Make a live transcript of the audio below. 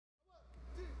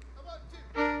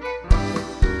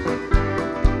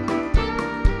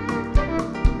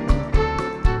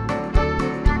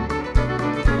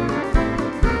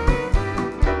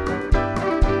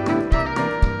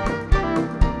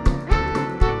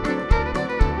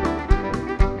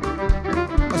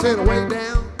said away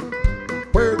down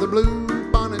where the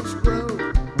blue bonnets grow,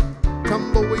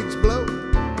 tumbleweeds blow,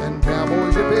 and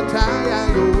cowboys a bit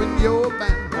high. Go when you're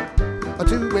bound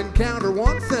to encounter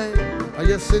one thing.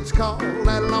 Yes, it's called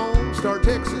that Lone Star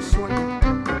Texas swing.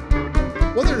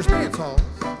 Well, there's dance halls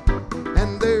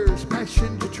and there's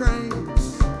passenger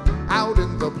trains out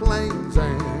in the plains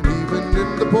and even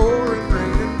in the pouring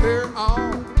rain.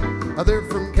 And they're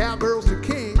from cowgirls to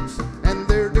kings, and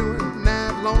they're doing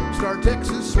that Lone Star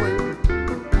Texas swing.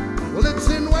 Well, it's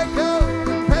in Waco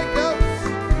and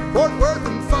Pecos, Fort Worth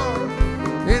and far,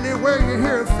 anywhere you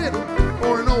hear a fiddle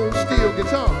or an old steel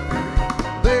guitar.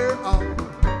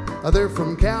 They're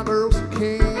from cowgirls to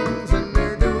kings, and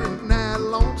they're doing that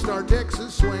Lone Star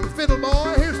Texas swing. Fiddle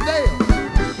boy, here's Dale.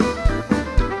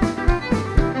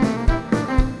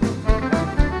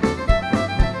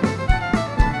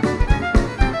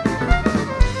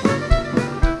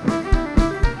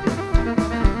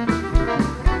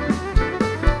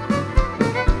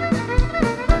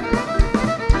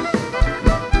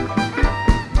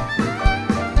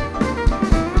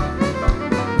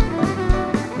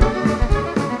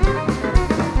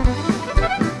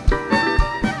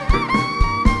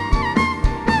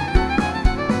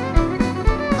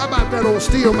 That old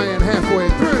steel man halfway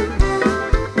through.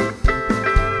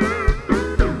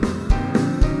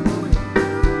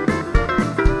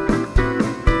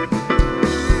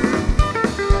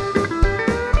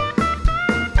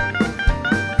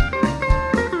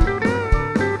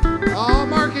 Oh,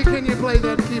 Marky, can you play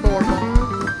that keyboard?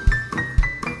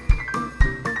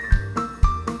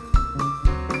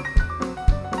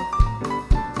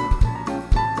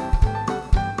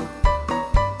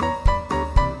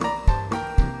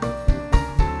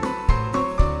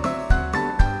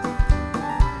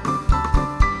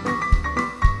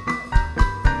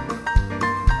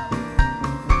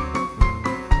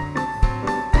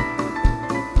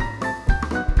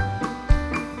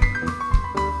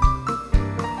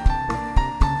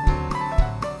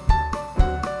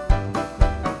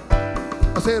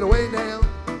 I said away down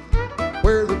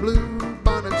where the blue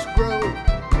bonnets grow,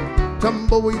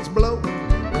 tumbleweeds blow,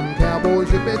 and cowboys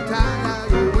a bit high.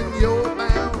 When you're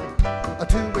bound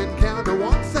to encounter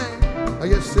one thing,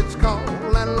 yes, it's called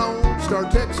that Lone Star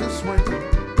Texas swing.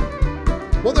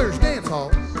 Well, there's dance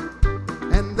halls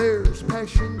and there's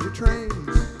passenger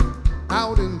trains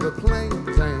out in the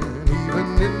plains and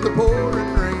even in the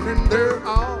pouring rain. And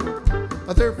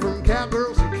they're from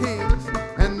cowgirls and kings,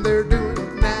 and they're doing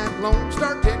Lone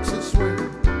Star Texas swing.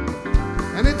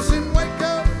 And it's in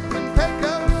Waco and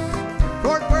Pecos,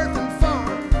 Fort Worth and far,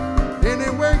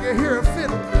 anywhere you hear a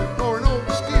fiddle or an old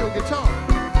steel guitar.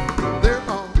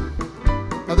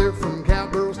 They're from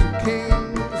cowgirls to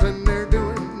kings, and they're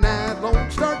doing that Lone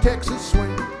Star Texas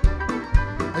swing.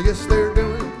 I guess they're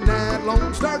doing that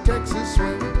Lone Star Texas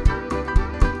swing.